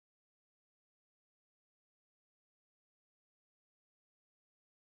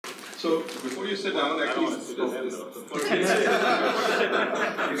So before you sit down, actually, you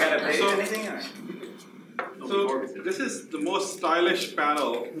gotta pay anything? Or? So this is the most stylish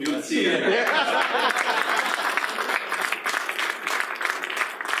panel you'll see.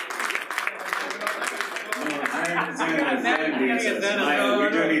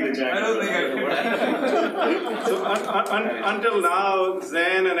 So until now,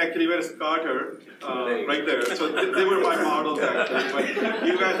 Zan and actually where's Carter, right there. So they were my models actually, but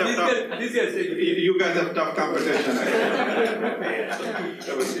you guys have tough competition.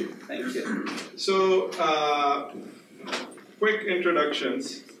 Thank you. So quick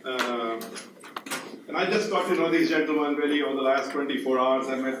introductions. And I just got to know these gentlemen really over the last 24 hours.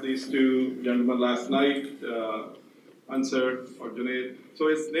 I met these two gentlemen last night, Ansir or Junaid. So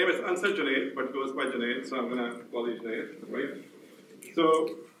his name is Ansir Junaid, but goes by Junaid, so I'm going to call him Junaid, right?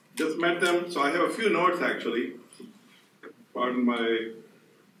 So just met them. So I have a few notes actually. Pardon my,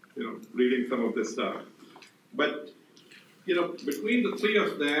 reading some of this stuff. But, between the three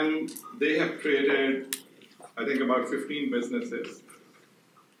of them, they have created, I think, about 15 businesses.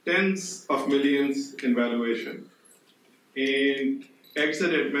 Tens of millions in valuation, and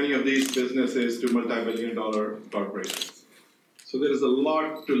exited many of these businesses to multi-billion-dollar corporations. So there is a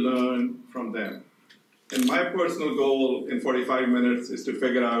lot to learn from them. And my personal goal in 45 minutes is to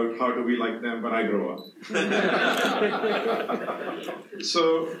figure out how to be like them when I grow up.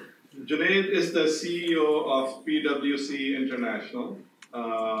 So Junaid is the CEO of PwC International,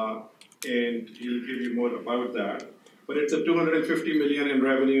 and he'll give you more about that. But it's a $250 million in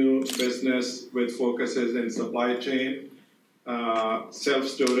revenue business with focuses in supply chain,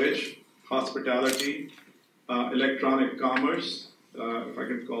 self-storage, hospitality, electronic commerce, if I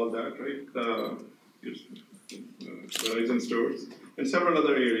can call that, right? Verizon stores, and several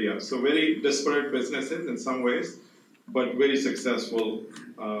other areas. So very disparate businesses in some ways, but very successful,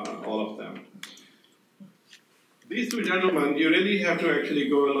 all of them. These two gentlemen, you really have to actually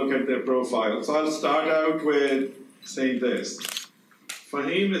go and look at their profile. So I'll start out with saying this.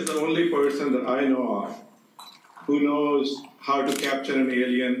 Fahim is the only person that I know of who knows how to capture an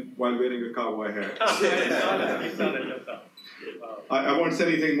alien while wearing a cowboy hat. I won't say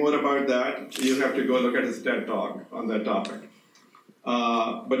anything more about that. You have to go look at his TED Talk on that topic.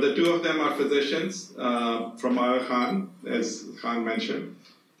 But the two of them are physicians from Ayah Khan, as Khan mentioned.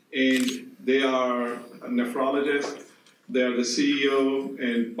 And they are nephrologists. They are the CEO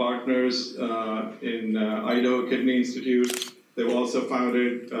and partners in Idaho Kidney Institute. They've also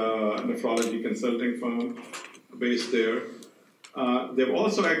founded a nephrology consulting firm based there. They've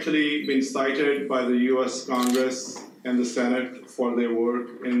also actually been cited by the US Congress and the Senate for their work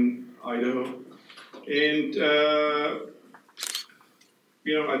in Idaho. And,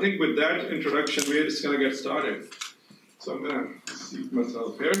 I think with that introduction, we're just going to get started. So I'm going to seat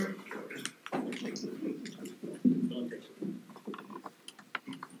myself here.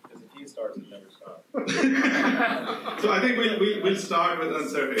 Starts and never stop. So I think we'll start with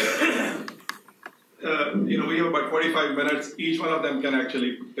Ansir here. We have about 45 minutes. Each one of them can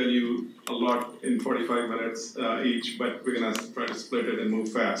actually tell you a lot in 45 minutes each, but we're going to try to split it and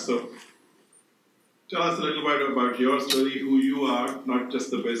move fast. So tell us a little bit about your story, who you are, not just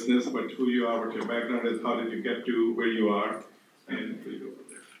the business, but who you are, what your background is, how did you get to where you are, and we'll go from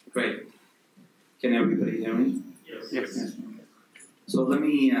there. Great. Can everybody hear me? Yes. So let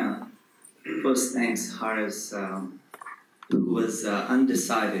me first thanks Haris, who was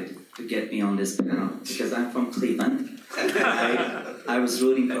undecided to get me on this panel because I'm from Cleveland. I was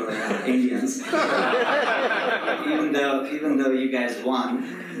rooting for Indians, even though you guys won,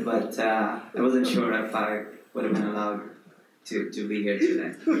 but I wasn't sure if I would have been allowed to be here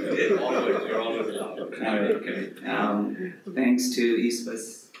today. You're always allowed. All right, great. Thanks to East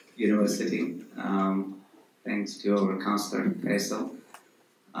West University. Thanks to our counselor, Faisal.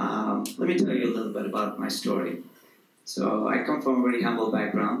 Let me tell you a little bit about my story. So I come from a very humble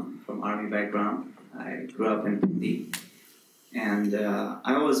background, from Army background. I grew up in Pindi, and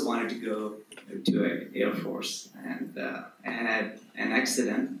I always wanted to go to Air Force. And I had an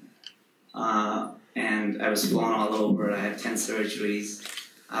accident, and I was flown all over. I had 10 surgeries.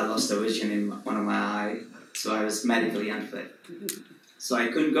 I lost the vision in one of my eyes, so I was medically unfit. So I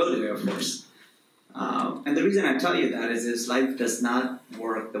couldn't go to Air Force. And the reason I tell you that is life does not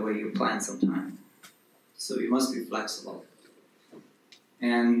work the way you plan sometimes. So you must be flexible.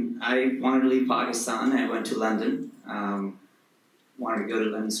 And I wanted to leave Pakistan. I went to London. Wanted to go to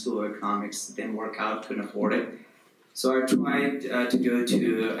London School of Economics. Didn't work out, couldn't afford it. So I tried to go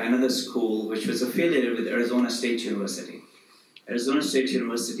to another school which was affiliated with Arizona State University. Arizona State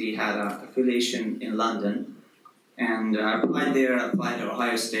University had an affiliation in London, And I applied there, I applied to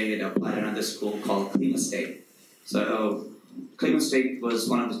Ohio State, I applied to another school called Cleveland State. So Cleveland State was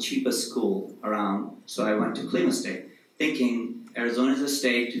one of the cheapest schools around, so I went to Cleveland State, thinking Arizona is a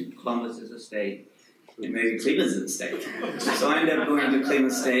state, Columbus is a state, and maybe Cleveland's a state. So I ended up going to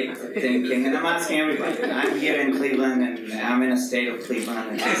Cleveland State, thinking, and I'm asking everybody, I'm here in Cleveland, and I'm in a state of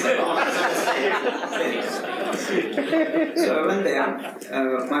Cleveland, and they said, oh, it's a state. So I went there.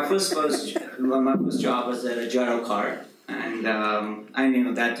 My first job was at a gyro cart, and I knew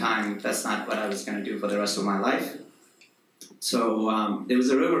at that time that's not what I was going to do for the rest of my life. So there was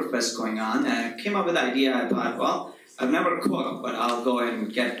a river fest going on, and I came up with the idea. I thought, well, I've never cooked, but I'll go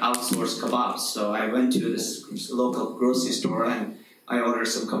and get outsourced kebabs. So I went to this local grocery store, and I ordered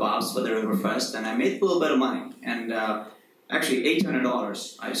some kebabs for the river fest, and I made a little bit of money. And actually,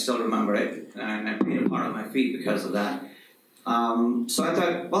 $800. I still remember it, and I paid a part of my fee because of that. So I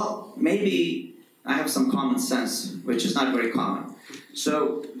thought, well, maybe I have some common sense, which is not very common.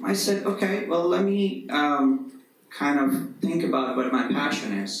 So I said, okay, well, let me kind of think about what my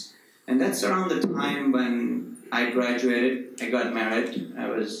passion is. And that's around the time when I graduated, I got married, I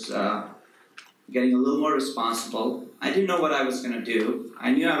was getting a little more responsible. I didn't know what I was going to do.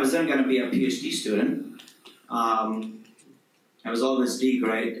 I knew I wasn't going to be a PhD student. I was always D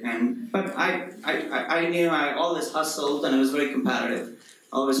grade, but I knew I always hustled, and I was very competitive.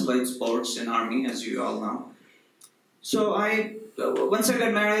 I always played sports in Army, as you all know. So once I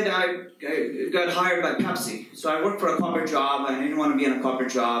got married, I got hired by Pepsi. So I worked for a corporate job. I didn't want to be in a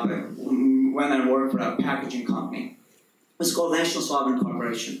corporate job. I went and worked for a packaging company. It's called National Solvent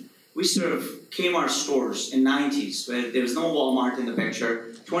Corporation. We serve Kmart stores in the 90s, where there was no Walmart in the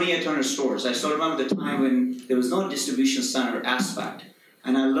picture, 2,800 stores. I still remember the time when there was no distribution center aspect.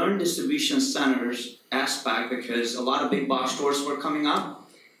 And I learned distribution centers aspect because a lot of big box stores were coming up.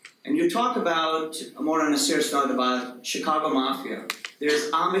 And you talk about, more on a serious note, about Chicago Mafia. There's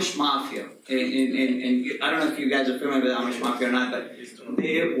Amish Mafia. I don't know if you guys are familiar with Amish Mafia or not, but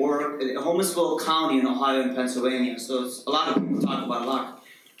they work in Holmesville County in Ohio and Pennsylvania. So a lot of people talk about luck.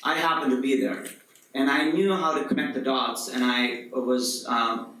 I happened to be there. And I knew how to connect the dots. And I was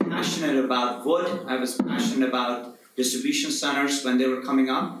passionate about wood. I was passionate about distribution centers when they were coming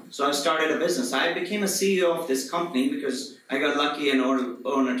up. So I started a business. I became a CEO of this company because I got lucky and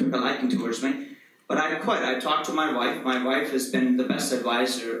owner took a liking towards me. But I quit. I talked to my wife. My wife has been the best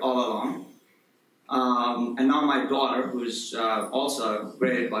advisor all along. And now my daughter, who's also a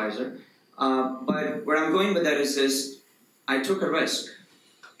great advisor. But where I'm going with that is this: I took a risk.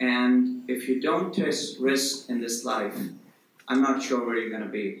 And if you don't take risk in this life, I'm not sure where you're going to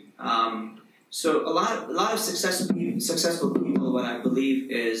be. So a lot of successful people, what I believe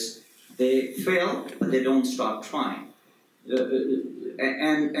is they fail, but they don't stop trying.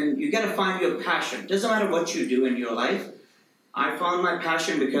 And you got to find your passion. Doesn't matter what you do in your life. I found my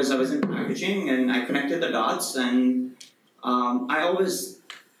passion because I was in packaging and I connected the dots, and I always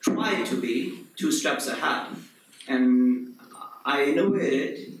tried to be 2 steps ahead. And I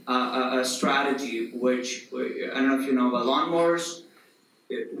innovated a strategy which, I don't know if you know about lawnmowers.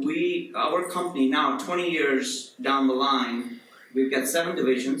 Our company now, 20 years down the line, we've got 7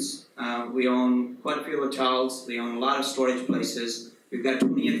 divisions. We own quite a few hotels. We own a lot of storage places. We've got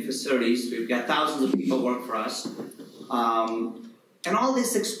 28 facilities. We've got thousands of people work for us. And all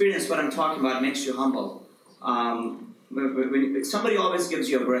this experience, what I'm talking about, makes you humble. Somebody always gives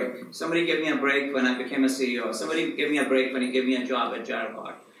you a break. Somebody gave me a break when I became a CEO. Somebody gave me a break when he gave me a job at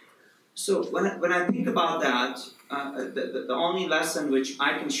Gyrobar. So when I think about that, the only lesson which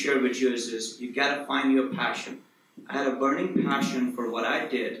I can share with you is you got to find your passion. I had a burning passion for what I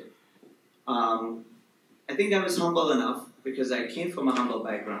did. I think I was humble enough because I came from a humble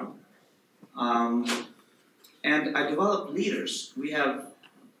background. And I developed leaders. We have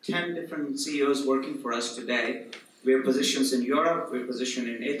 10 different CEOs working for us today. We have positions in Europe, we have positions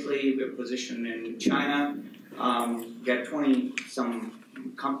in Italy, we have positions in China. We got 20-some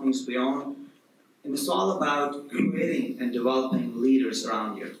companies we own. And it's all about creating and developing leaders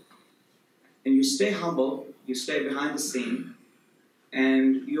around you. And you stay humble, you stay behind the scene,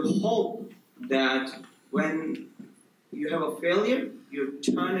 and you hope that when you have a failure, you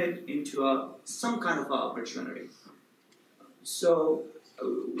turn it into some kind of opportunity. So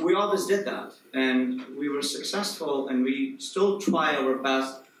we always did that, and we were successful, and we still try our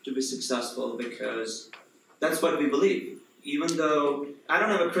best to be successful because that's what we believe. Even though I don't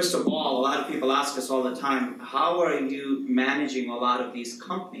have a crystal ball, a lot of people ask us all the time, how are you managing a lot of these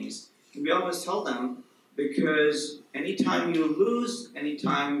companies? And we always tell them, because anytime you lose,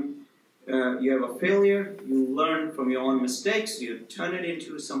 anytime you have a failure, you learn from your own mistakes, you turn it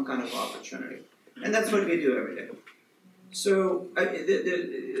into some kind of opportunity. And that's what we do every day. So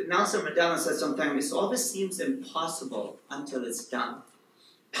Nelson Mandela said sometimes, it always seems impossible until it's done.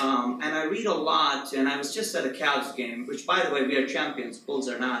 And I read a lot, and I was just at a Cavs game, which, by the way, we are champions, Bulls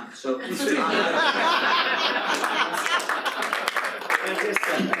are not. So I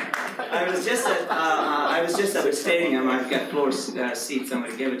was just at a stadium. I've got floor seats.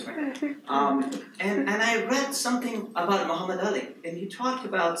 Somebody gave it to me. And I read something about Muhammad Ali, and he talked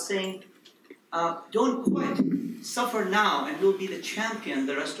about saying, "Don't quit. Suffer now, and you'll be the champion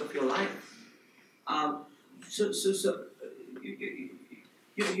the rest of your life." And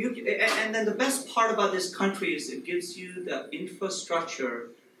then the best part about this country is it gives you the infrastructure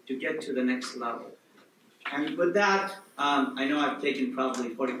to get to the next level. And with that, I know I've taken probably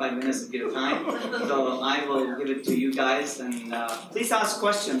 45 minutes of your time, so I will give it to you guys, and please ask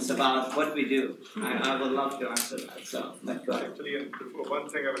questions about what we do. I would love to answer that, so let's go ahead. Actually, one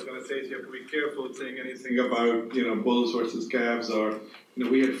thing I was going to say is you have to be careful saying anything about, Bulls versus Cavs, or,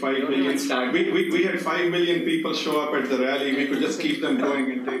 we had 5 million. We had 5 million people show up at the rally. We could just keep them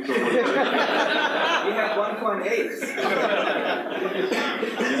going and take over. We have 1.8.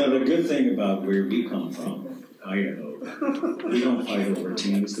 The good thing about where we come from, Idaho, we don't fight over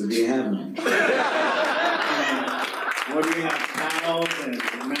teams because we have none. What we have, cows and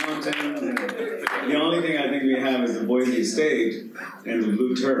mountains, and the only thing I think we have is the Boise State and the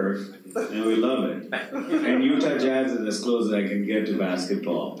blue turf, and we love it. And Utah Jazz is as close as I can get to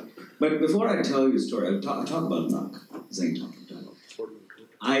basketball. But before I tell you a story, I'll talk about luck.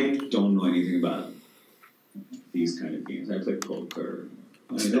 I don't know anything about these kind of games. I play poker.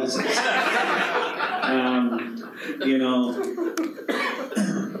 I mean, that's it.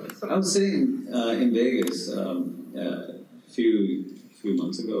 I was sitting in Vegas a few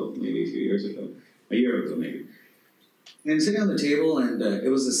months ago, maybe a few years ago, a year ago maybe, and sitting on the table, and it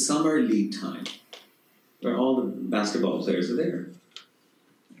was the summer league time, where all the basketball players are there,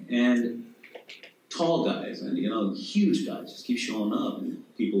 and tall guys and huge guys just keep showing up, and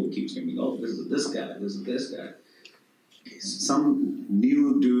people keep screaming, "Oh, this is this guy, this is this guy." Some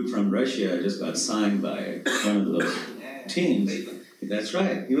new dude from Russia just got signed by one of those teams. That's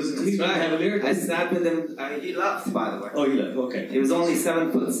right. He was right. I sat with him. He left, by the way. Oh, he left. Okay. He was only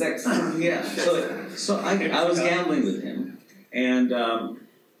 7'6". Yeah. So I was gambling with him, and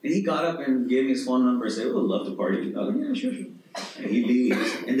he got up and gave me his phone number and said, "Oh, I'd love to party." Oh, yeah, sure. And he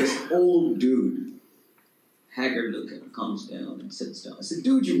leaves, and this old dude, haggard looking, comes down and sits down. I said,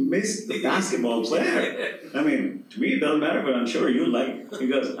 "Dude, you missed the basketball player." I mean, to me it doesn't matter, but I'm sure you like. He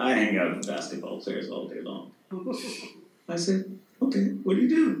goes, "I hang out with basketball players all day long." I said, "Okay, what do you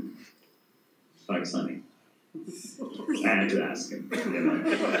do?" Like Sonny. I had to ask him. What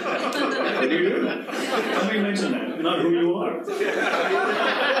do you do? Somebody mentioned that, not who you are. So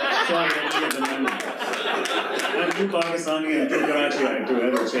I had to get the number. I'm too Pakistani and too Karachi to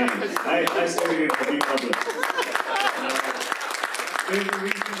ever change. I studied in the Republic. There's a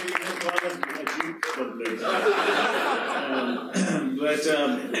reason we don't call it a Jeep public.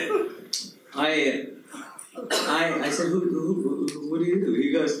 I said, who do you do? He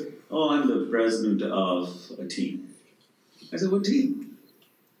goes, "Oh, I'm the president of a team." I said, "What team?"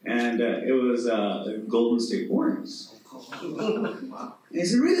 And it was Golden State Warriors. And he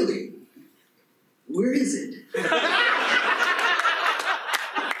said, "Really? Where is it?"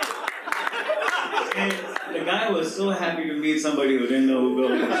 And the guy was so happy to meet somebody who didn't know who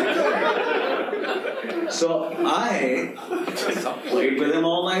Golden State was. So I played with him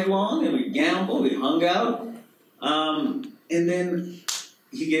all night long, and we gambled, we hung out. And then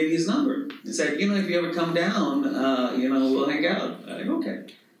he gave me his number. He said, "If you ever come down, we'll hang out." I'm like, "Okay."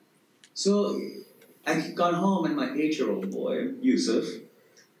 So I got home, and my 8-year-old boy, Yusuf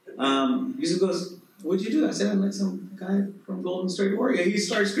goes, "What'd you do?" I said, "I met some guy from Golden State Warrior." He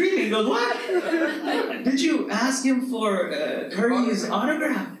starts screaming. He goes, "What? Did you ask him for Curry's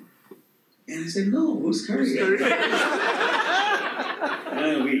autograph?" And I said, "No, who's Curry?"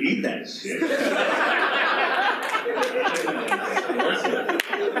 And we eat that shit.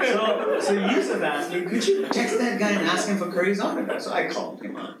 So Yusuf asked me, "Could you text that guy and ask him for Curry's autograph?" So I called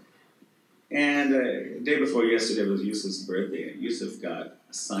him up. And the day before yesterday was Yusuf's birthday, and Yusuf got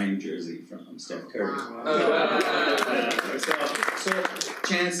a signed jersey from Steph Curry. So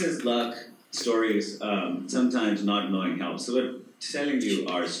chances, luck, stories, sometimes not knowing helps. So we're telling you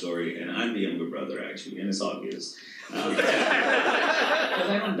our story, and I'm the younger brother, actually, and it's obvious. Because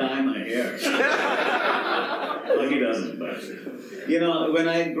I don't dye my hair. Well, he doesn't, but you know, when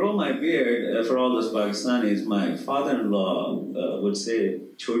I grow my beard, for all those Pakistanis, my father-in-law would say,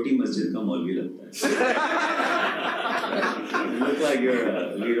 "Choti masjid ka maulvi lagta hai." You look like you're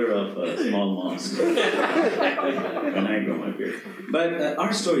a leader of a small mosque. When I grow my beard. But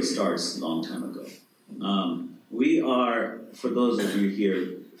our story starts a long time ago. We are, for those of you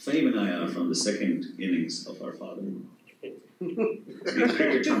here, Fahim and I are from the second innings of our father. In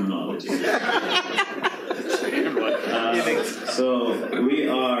cricket terminology. So we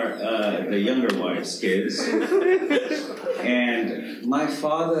are the younger wife's kids. And my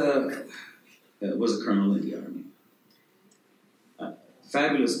father was a colonel in the army.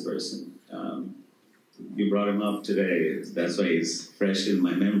 Fabulous person. You brought him up today. That's why he's fresh in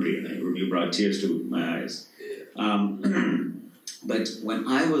my memory. And you brought tears to my eyes. But when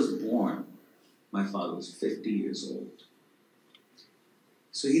I was born, my father was 50 years old.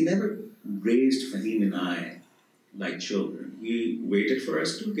 So he never raised Fahim and I like children. He waited for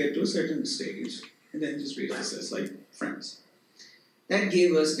us to get to a certain stage and then just raised us as like friends. That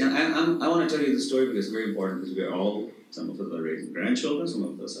gave us, and I want to tell you the story because it's very important because we are all, some of us are raising grandchildren, some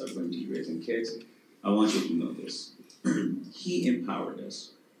of us are going to be raising kids. I want you to know this. He empowered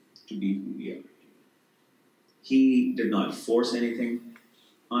us to be who we are. He did not force anything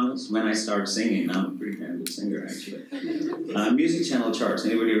on us. When I started singing, I'm a pretty damn good singer actually. Music Channel charts.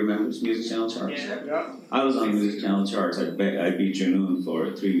 Anybody remembers Music Channel charts? Yeah. I was on Music Channel charts. I beat Junoon for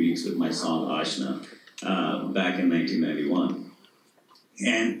 3 weeks with my song Ashna back in 1991.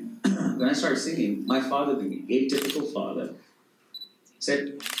 And when I started singing, my father, the atypical father,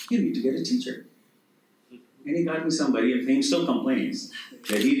 said, "You need to get a teacher." And he got me somebody, and Fahim still complains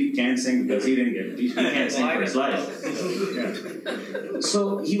that he can't sing because he didn't get a teacher. He can't sing for his life. Yeah.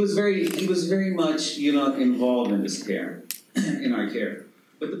 So he was very much, involved in this care, in our care.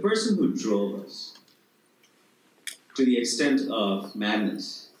 But the person who drove us to the extent of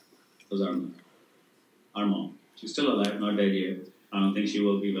madness was our mom. Our mom. She's still alive, not dead yet. I don't think she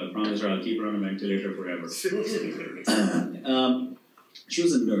will be, but I promise her I'll keep her on a ventilator forever. She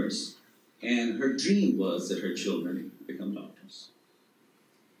was a nurse. And her dream was that her children become doctors.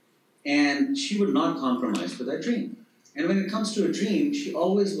 And she would not compromise for that dream. And when it comes to a dream, she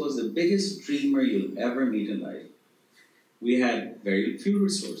always was the biggest dreamer you'll ever meet in life. We had very few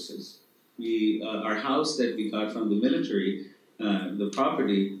resources. Our house that we got from the military, the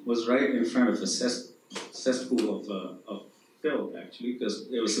property, was right in front of a cesspool of filth, actually, because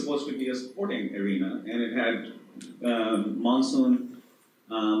it was supposed to be a sporting arena, and it had monsoon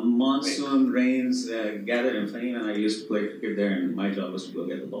rains gathered in Fahim, and I used to play cricket there, and my job was to go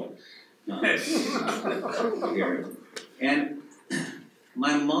get the ball. And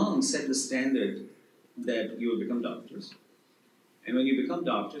my mom set the standard that you will become doctors. And when you become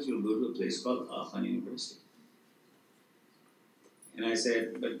doctors, you'll go to a place called Khan University. And I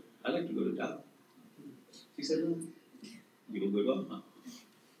said, "But I'd like to go to Dhaka." She said, "No, you will go to Khan."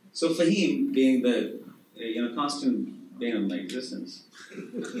 So Fahim, being the constant bane of my existence,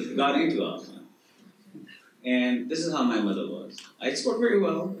 got into Khan. And this is how my mother was. I spoke very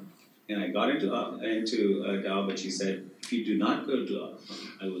well, and I got into Dow, but she said, "If you do not go to Khan,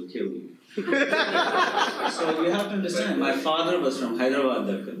 I will kill you." So you have to understand, my father was from Hyderabad,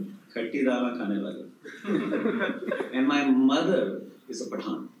 Dakkan, khatti dala khane wala. And my mother is a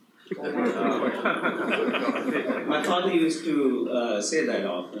Pathan. My father used to say that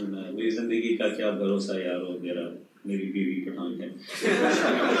often, "Meri zindagi ka kya bharosa yaro, meri biwi Pathan hai."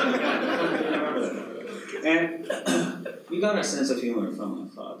 And we got our sense of humor from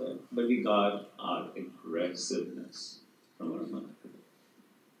our father, but we got our aggressiveness from our mother.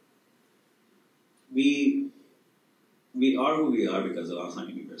 We are who we are because of Khan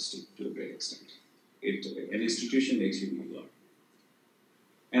University to a great extent. An institution makes you who you are.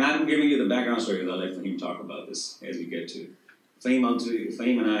 And I'm giving you the background story because I'll let Fahim talk about this as we get to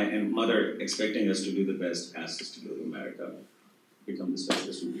Fahim and I, and mother expecting us to do the best, asked us to go to America, become the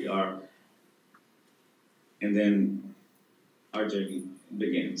specialist who we are. And then our journey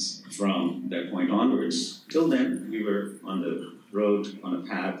begins from that point onwards. Till then, we were on the road, on a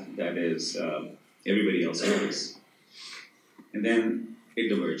path that is everybody else's. And then it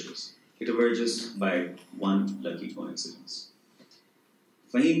diverges. It diverges by one lucky coincidence.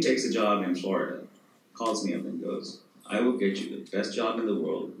 Fahim takes a job in Florida, calls me up and goes, "I will get you the best job in the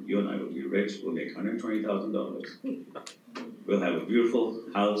world. You and I will be rich. We'll make $120,000. We'll have a beautiful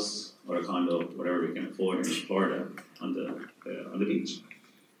house or a condo, whatever we can afford in Florida on the beach."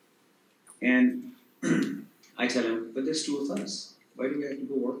 And I tell him, "But there's two of us. Why do we have to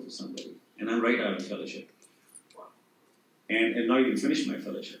go work for somebody?" And I'm right out of fellowship. And not even finished my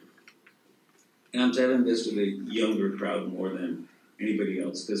fellowship. And I'm telling this to the younger crowd more than anybody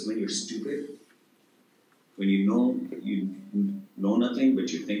else, because when you're stupid, when you know nothing,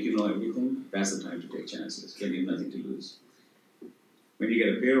 but you think you know everything, that's the time to take chances, when you have nothing to lose. When you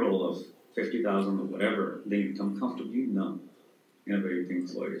get a payroll of 50,000 or whatever, then you become comfortably numb in a very Pink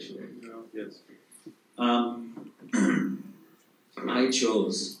Floyd-ish way. Yes. I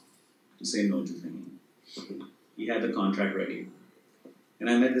chose to say no to Fahim. He had the contract ready. And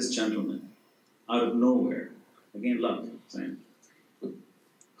I met this gentleman out of nowhere, again luck, same,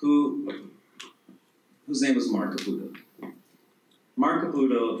 whose name was Mark Caputo. Mark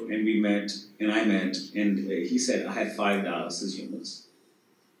Caputo and I met, and he said, I have 5 dialysis units,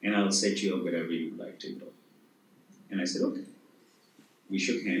 and I'll set you up wherever you'd like to go. And I said, okay. We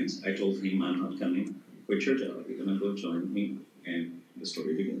shook hands. I told him, I'm not coming. Quit your job. You're going to go join me, and the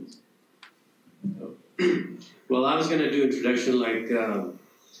story begins. Well, I was going to do introduction like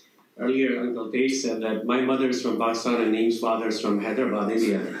earlier Uncle Tej said that my mother is from Pakistan and Naeem's father is from Hyderabad,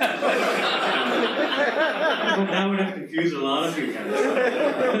 India. But that would have confused a lot of you guys.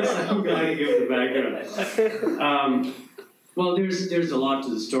 So I'm glad to give the background. Well, there's a lot to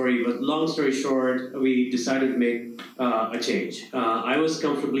the story, but long story short, we decided to make a change. I was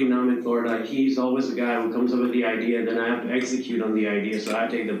comfortably numb in Florida. He's always the guy who comes up with the idea, then I have to execute on the idea, so I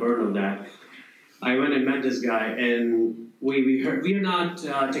take the burden of that. I went and met this guy, and we are not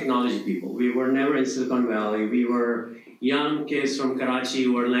technology people. We were never in Silicon Valley. We were young kids from Karachi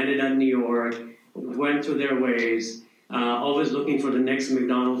who were landed at New York, went through their ways, always looking for the next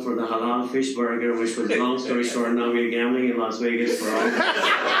McDonald's for the halal fish burger, which was, long story short, now we're gambling in Las Vegas for all.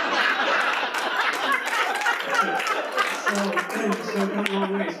 So come a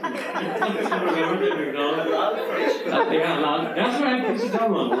long ways. Remember the McDonald's? Yeah, halal. That's what I used to tell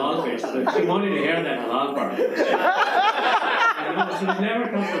mom, halal fish. But she wanted to hear that halal part. She was never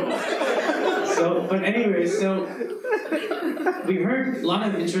comfortable. But anyway, we heard a lot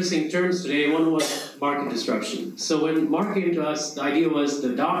of interesting terms today. One was market disruption. So when Mark came to us, the idea was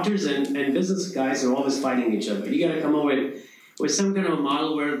the doctors and business guys are always fighting each other. You got to come up with some kind of a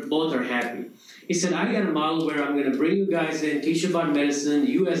model where both are happy. He said, I got a model where I'm going to bring you guys in, teach you about medicine,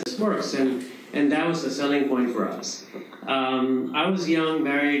 you as this works. And that was the selling point for us. I was young,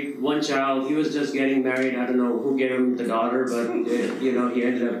 married, 1 child. He was just getting married. I don't know who gave him the daughter, but he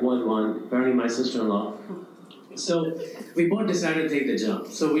ended up with one, apparently my sister-in-law. So we both decided to take the jump.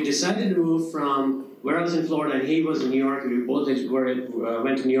 So we decided to move from where I was in Florida and he was in New York. We both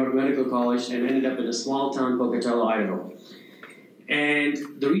went to New York Medical College and ended up in a small town, Pocatello, Idaho. And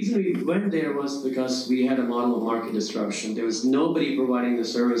the reason we went there was because we had a model of market disruption. There was nobody providing the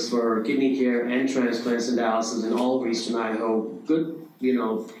service for kidney care and transplants and dialysis in all of Eastern Idaho. Good,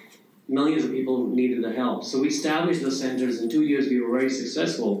 millions of people needed the help. So we established those centers. In 2 years, we were very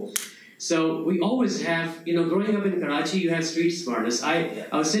successful. So we always have, growing up in Karachi, you have street smartness. I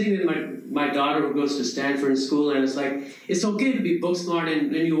was sitting with my daughter who goes to Stanford school, and it's like, it's okay to be book smart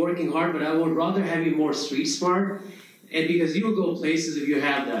and you're working hard, but I would rather have you more street smart. And because you will go places if you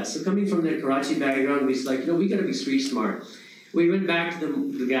have that. So coming from the Karachi background, we was like, we got to be street smart. We went back to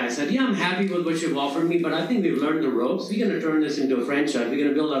the guy and said, yeah, I'm happy with what you've offered me, but I think we've learned the ropes. We're going to turn this into a franchise. We're going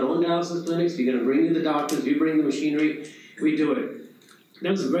to build our own dialysis clinics. We're going to bring you the doctors. You bring the machinery. We do it.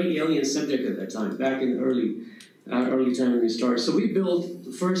 That was a very alien subject at that time, back in the early time when we started. So we built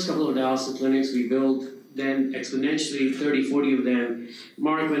the first couple of dialysis clinics. We built then exponentially 30, 40 of them.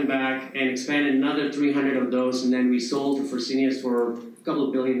 Mark went back and expanded another 300 of those, and then we sold to Fresenius for a couple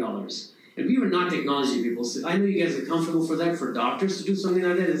of $1 billion. And we were not technology people. So I know you guys are comfortable for that. For doctors to do something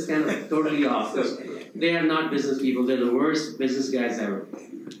like that, it's kind of totally off. They are not business people. They're the worst business guys ever.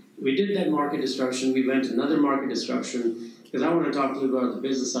 We did that market disruption. We went to another market disruption, because I want to talk a little about the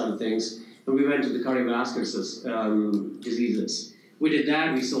business side of things. And we went to the cardiovascular diseases. We did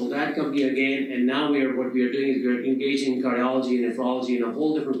that, we sold that company again, and now what we are doing is we're engaging in cardiology and nephrology in a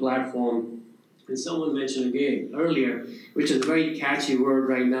whole different platform. And someone mentioned again earlier, which is a very catchy word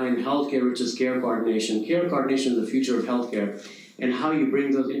right now in healthcare, which is care coordination. Care coordination is the future of healthcare, and how you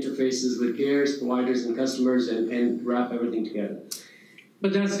bring those interfaces with cares, providers, and customers and wrap everything together.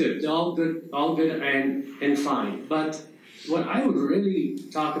 But that's good. All good and fine. But what I would really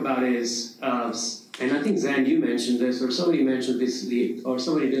talk about is, and I think Zan, you mentioned this, or somebody mentioned this, or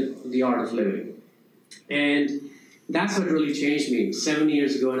somebody did the art of living. And that's what really changed me 7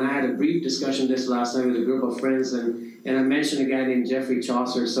 years ago. And I had a brief discussion this last night with a group of friends, and I mentioned a guy named Geoffrey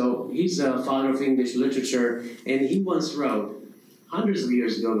Chaucer. So he's a father of English literature, and he once wrote, hundreds of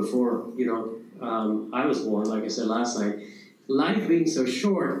years ago before, I was born, like I said last night, life being so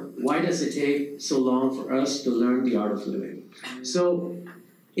short, why does it take so long for us to learn the art of living? So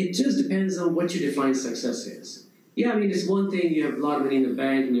It just depends on what you define success is. Yeah, I mean, it's one thing, you have a lot of money in the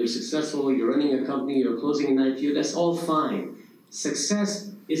bank and you're successful, you're running a company, you're closing an IPO, that's all fine.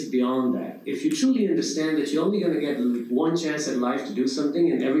 Success is beyond that. If you truly understand that you're only going to get one chance at life to do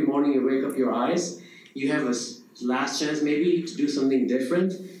something, and every morning you wake up your eyes, you have a last chance maybe to do something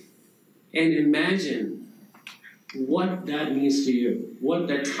different, and imagine what that means to you, what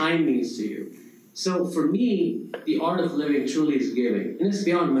that time means to you. So for me, the art of living truly is giving. And it's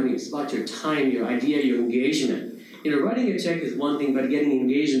beyond money, it's about your time, your idea, your engagement. You know, writing a check is one thing, but getting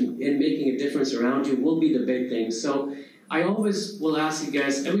engaged and making a difference around you will be the big thing. So I always will ask you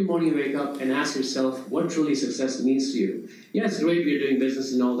guys, every morning you wake up and ask yourself what truly success means to you. Yeah, it's great we're doing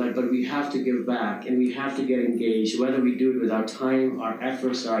business and all that, but we have to give back and we have to get engaged, whether we do it with our time, our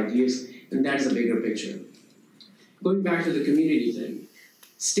efforts, our ideas, and that is a bigger picture. Going back to the community thing,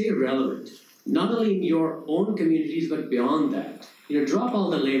 stay relevant, not only in your own communities, but beyond that. You know, drop all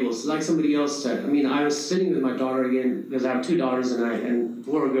the labels, like somebody else said. I mean, I was sitting with my daughter again, because I have 2 daughters, and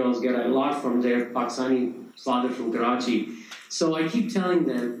poor girls get a lot from their Pakistani father from Karachi. So I keep telling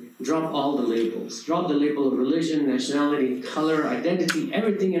them, drop all the labels. Drop the label of religion, nationality, color, identity,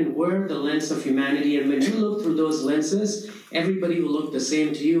 everything, and wear the lens of humanity. And when you look through those lenses, everybody will look the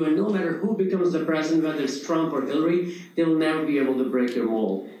same to you. And no matter who becomes the president, whether it's Trump or Hillary, they will never be able to break your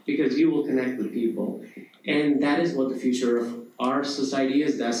mold, because you will connect with people. And that is what the future of our society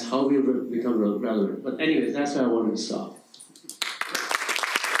is. That's how we will become relevant. But anyways, that's why I wanted to stop.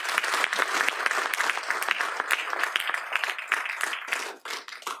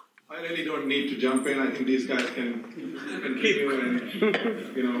 I really don't need to jump in. I think these guys can continue, and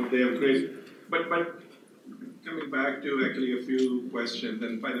you know they are great. But coming back to actually a few questions,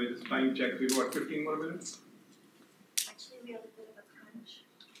 and by the way, this time check. We've got 15 more minutes. Actually, we have a bit of a crunch,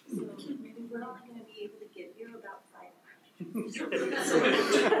 so maybe we're only going to be able to give you about 5 minutes.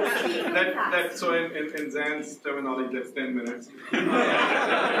 So in Zan's terminology, that's 10 minutes.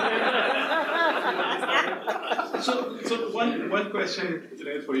 So one question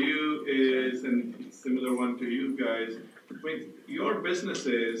today for you is, and similar one to you guys. I mean, your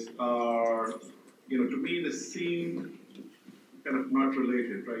businesses are, you know, to me they seem kind of not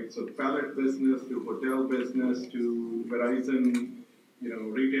related, right? So pallet business to hotel business to Verizon, you know,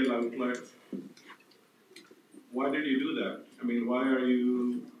 retail outlets. Why did you do that? I mean, why are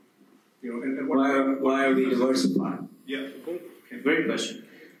you, you know, and what why are we diversifying? Yeah. Okay, great question.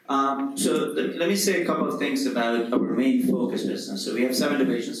 So let me say a couple of things about our main focus business. So we have 7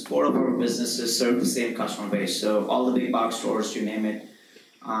 divisions. 4 of our businesses serve the same customer base. So all the big box stores, you name it.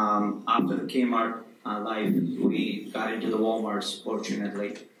 After the Kmart life, we got into the Walmarts,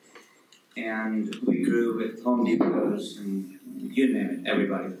 fortunately. And we grew with Home Depots and you name it,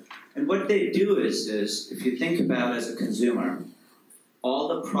 everybody. And what they do is if you think about as a consumer, all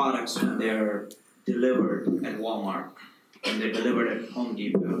the products when they're delivered at Walmart, when they're delivered at Home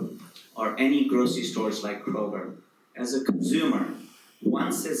Depot, or any grocery stores like Kroger, as a consumer,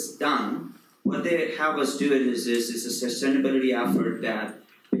 once it's done, what they have us do is a sustainability effort that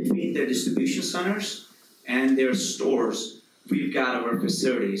between their distribution centers and their stores, we've got our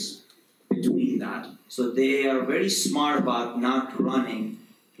facilities between that. So they are very smart about not running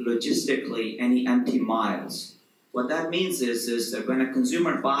logistically any empty miles. What that means is that when a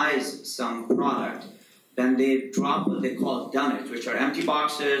consumer buys some product, then they drop what they call dunnage, which are empty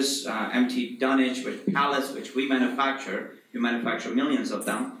boxes, empty dunnage with pallets, which we manufacture millions of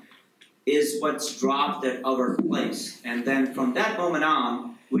them, is what's dropped at our place. And then from that moment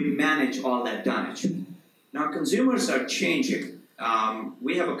on, we manage all that dunnage. Now consumers are changing.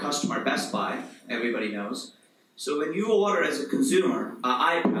 We have a customer, Best Buy, everybody knows. So when you order as a consumer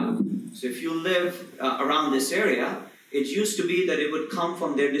an iPad, so if you live around this area, it used to be that it would come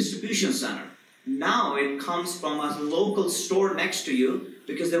from their distribution center. Now it comes from a local store next to you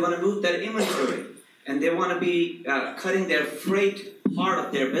because they want to move their inventory and they want to be cutting their freight part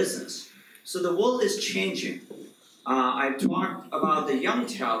of their business. So the world is changing. I talked about the young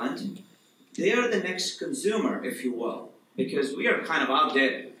talent. They are the next consumer, if you will, because we are kind of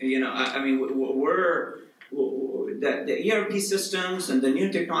outdated. You know, I mean, the ERP systems and the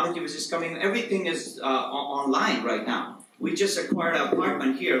new technology which is coming, everything is online right now. We just acquired an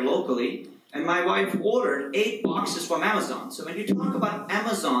apartment here locally, and my wife ordered 8 boxes from Amazon. So when you talk about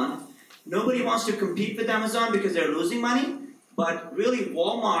Amazon, nobody wants to compete with Amazon because they're losing money, but really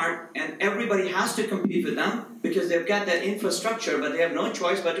Walmart and everybody has to compete with them because they've got that infrastructure, but they have no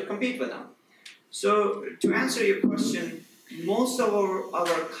choice but to compete with them. So to answer your question, most of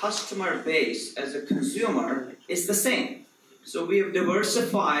our customer base as a consumer is the same. So we have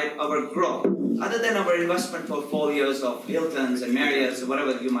diversified our growth. other than our investment portfolios of Hiltons and Marriotts or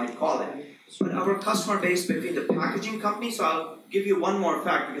whatever you might call it. But our customer base between the packaging companies, so I'll give you one more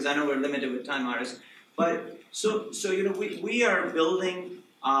fact because I know we're limited with time, Iris. But so we are building,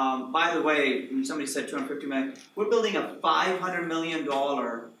 by the way, somebody said 250 million, we're building a $500 million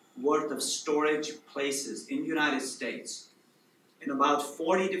worth of storage places in the United States in about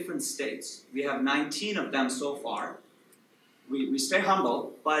 40 different states. We have 19 of them so far. We stay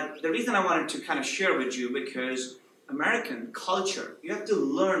humble, but the reason I wanted to kind of share with you, because American culture, you have to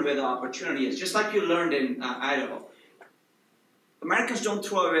learn where the opportunity is, just like you learned in Idaho. Americans don't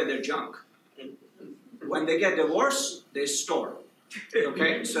throw away their junk. When they get divorced, they store.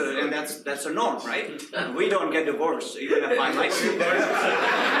 Okay, so and that's a norm, right? We don't get divorced, even if I like to.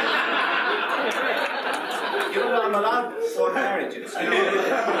 Even though I'm allowed 4 marriages, you know.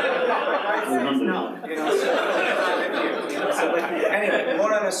 So, anyway,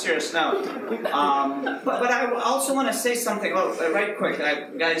 more on a serious note. But I also want to say something. Well, right quick,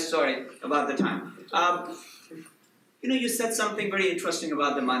 guys. Sorry about the time. You said something very interesting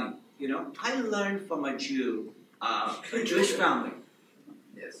about the money. I learned from a Jew, a Jewish family.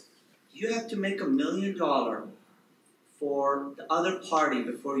 Yes. You have to make $1 million for the other party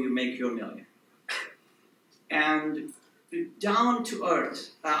before you make your million. And down to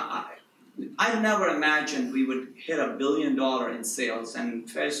earth, I never imagined we would hit $1 billion in sales. And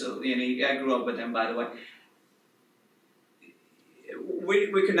Faisal, I grew up with him, by the way.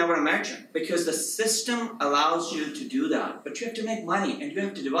 We could never imagine, because the system allows you to do that. But you have to make money, and you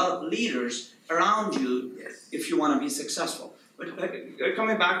have to develop leaders around you if you want to be successful. But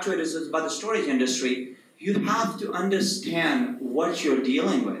coming back to it, is about the storage industry. You have to understand what you're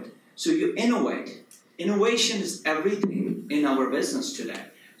dealing with. So you innovate. Innovation is everything in our business today.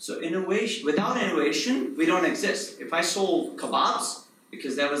 So without innovation, we don't exist. If I sold kebabs,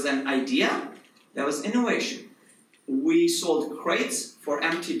 because that was an idea, that was innovation. We sold crates for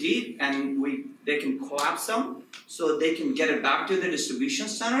MTD, and they can collapse them so they can get it back to the distribution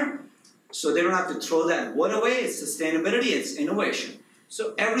center, so they don't have to throw that wood away. It's sustainability, it's innovation.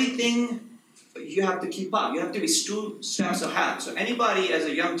 So everything, you have to keep up. You have to be 2 steps ahead. So anybody as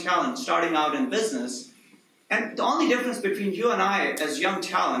a young talent starting out in business, and the only difference between you and I as young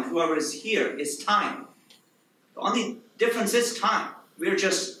talent, whoever is here, is time. The only difference is time. We're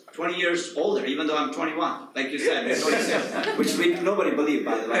just 20 years older, even though I'm 21, like you said, 26, which nobody believed,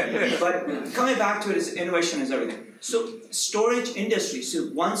 by the way. But coming back to it, is innovation is everything. So storage industry, so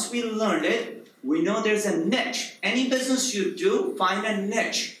once we learned it, we know there's a niche. Any business you do, find a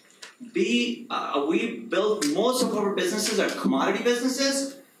niche. We build, most of our businesses are commodity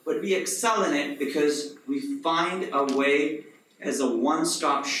businesses, but we excel in it because we find a way as a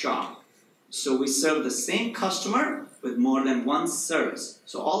one-stop shop. So we serve the same customer with more than one service.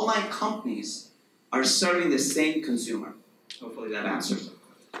 So all my companies are serving the same consumer. Hopefully that answers it.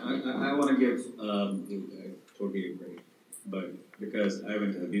 I want to give, I totally agree, but because I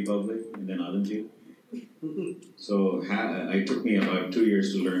went to Habib Public and then Alamji, so it took me about 2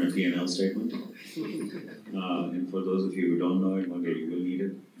 years to learn a P&L statement. And for those of you who don't know it, one day you will need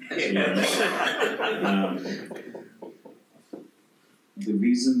it. The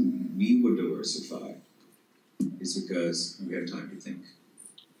reason we would diversify is because we have time to think.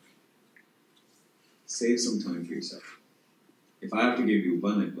 Save some time for yourself. If I have to give you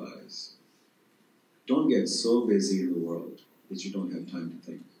one advice, don't get so busy in the world that you don't have time to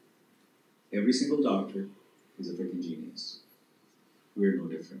think. Every single doctor is a freaking genius. We're no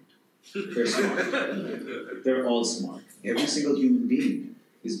different. They're smart. They're all smart. Every single human being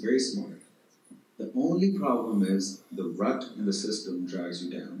is very smart. The only problem is the rut in the system drags you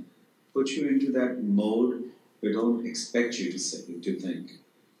down, puts you into that mode where don't expect you to think.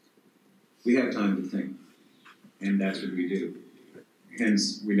 We have time to think, and that's what we do.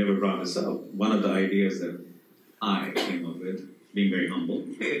 Hence, we never brought this up. One of the ideas that I came up with, being very humble.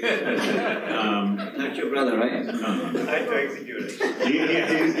 Not your brother, right? No. I had to execute it.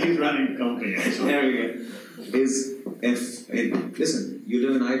 He's running the company, actually. There we go. Listen, you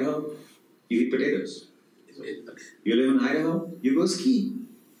live in Idaho, you eat potatoes. You live in Idaho, you go ski.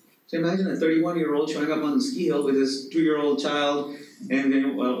 So imagine a 31-year-old showing up on the ski hill with his 2-year-old child, and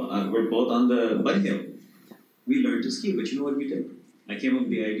then, we're both on the bunny hill. We learned to ski, but you know what we did? I came up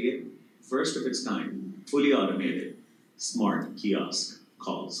with the idea, first of its kind, fully automated, smart kiosk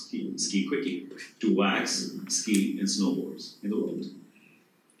called Ski Quickie to wax, ski, and snowboards in the world.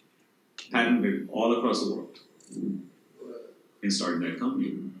 Patented all across the world. And starting that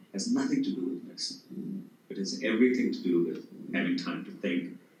company has nothing to do with medicine. It has everything to do with having time to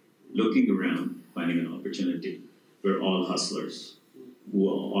think, looking around, finding an opportunity. We're all hustlers,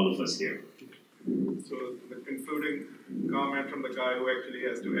 all of us here. So the concluding comment from the guy who actually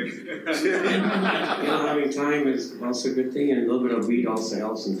has to exit. Having time is also a good thing, and a little bit of weed also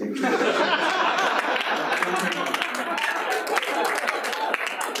helps in thinking.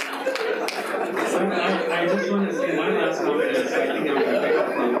 I just want to say one last comment. I think I'm going to pick up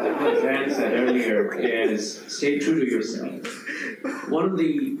on what Van said earlier, is stay true to yourself. One of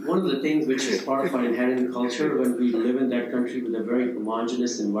the things which is part of our inherent culture when we live in that country with a very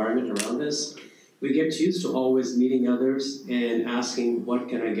homogenous environment around us, we get used to always meeting others and asking, what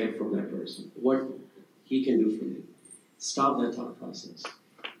can I get from that person? What he can do for me? Stop that thought process.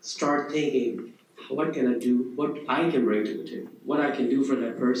 Start thinking, what can I do? What I can bring to the table? What I can do for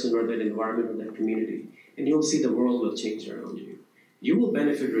that person or that environment or that community? And you'll see the world will change around you. You will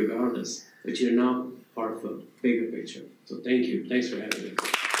benefit regardless, but you're now part of a bigger picture. So thank you. Thanks for having me.